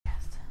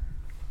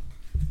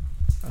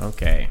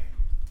Okay.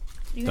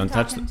 Don't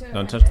touch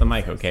the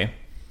mic, okay?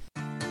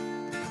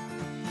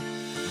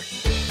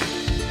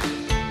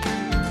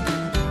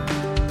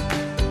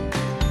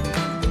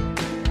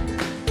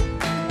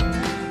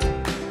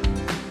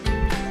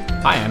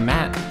 Hi, I'm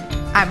Matt.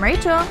 I'm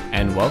Rachel.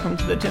 And welcome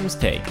to the Tim's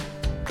Take.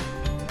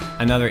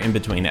 Another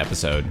in-between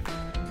episode.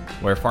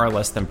 We're far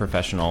less than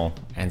professional,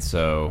 and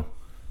so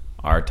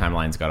our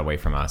timelines got away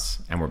from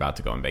us, and we're about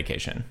to go on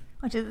vacation.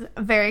 Which is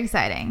very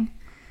exciting.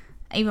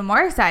 Even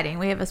more exciting,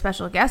 we have a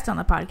special guest on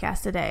the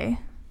podcast today.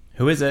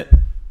 Who is it?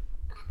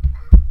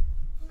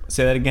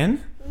 Say that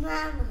again?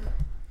 Mama.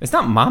 It's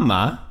not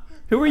Mama.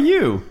 Who are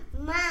you?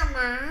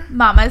 Mama.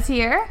 Mama's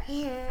here.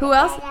 Who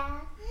else?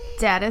 Dada.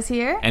 Dad is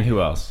here. And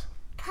who else?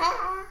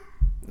 Pa.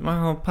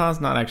 Well, Pa's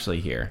not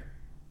actually here.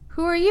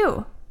 Who are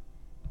you?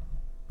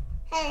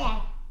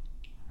 Hello.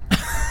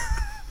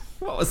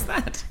 What was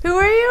that? Who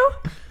are you?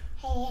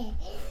 Hey.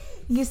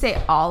 You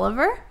say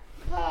Oliver?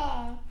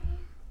 Hey.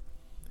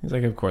 He's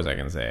like, of course I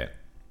can say it.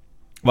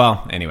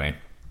 Well, anyway.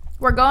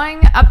 We're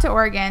going up to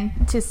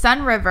Oregon to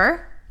Sun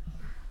River.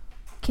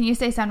 Can you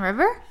say Sun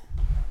River?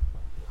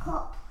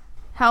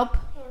 Help.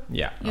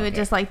 Yeah. You would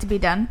just like to be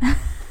done.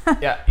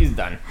 Yeah, he's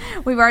done.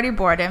 We've already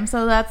bored him,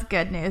 so that's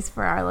good news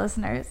for our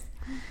listeners.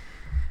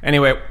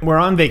 Anyway, we're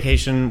on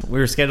vacation. We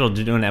were scheduled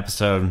to do an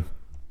episode.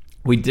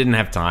 We didn't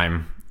have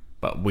time,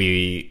 but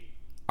we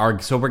are.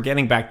 So we're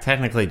getting back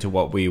technically to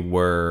what we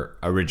were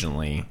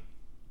originally.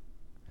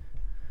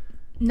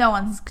 No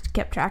one's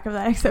kept track of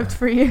that except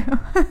for you.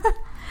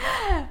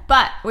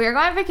 But we are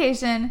going on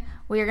vacation.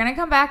 We are going to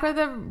come back with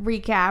a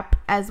recap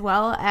as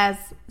well as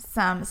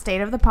some state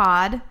of the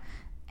pod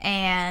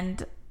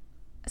and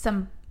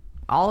some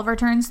Oliver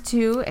Turns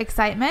 2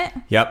 excitement.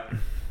 Yep.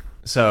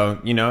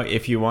 So,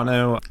 if you want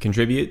to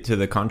contribute to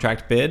the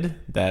contract bid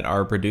that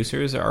our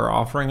producers are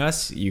offering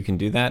us, you can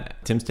do that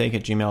at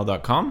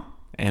timstake@gmail.com,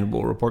 and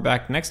we'll report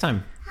back next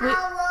time.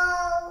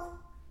 Hello.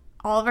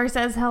 Oliver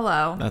says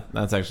hello.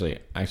 That's actually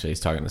he's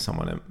talking to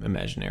someone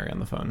imaginary on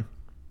the phone.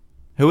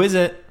 Who is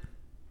it?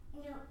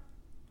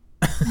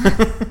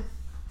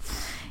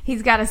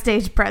 He's got a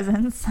stage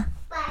presence.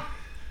 Bye.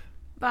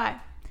 Bye.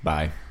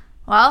 Bye.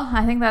 Well,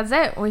 I think that's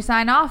it. We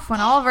sign off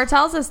when Oliver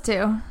tells us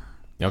to.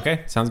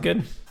 Okay, sounds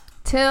good.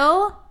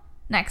 Till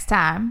next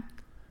time.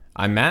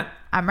 I'm Matt.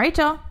 I'm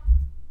Rachel.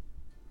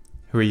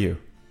 Who are you?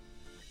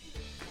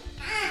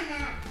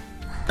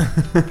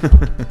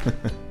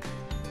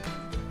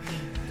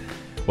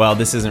 Well,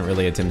 this isn't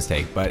really a Tim's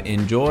Take, but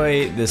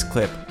enjoy this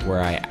clip where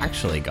I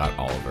actually got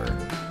Oliver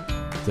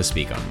to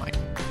speak on mic.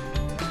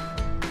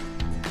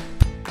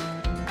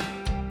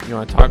 You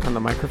want to talk on the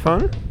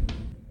microphone?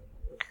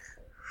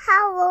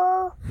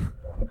 Hello.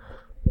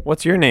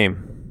 What's your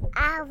name?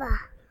 Ava.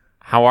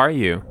 How are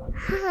you?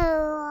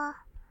 Hello.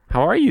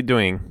 How are you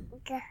doing?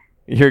 Good.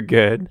 You're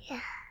good. Yeah.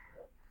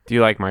 Do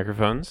you like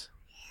microphones?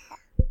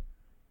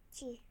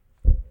 Gee.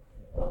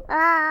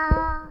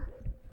 Ah.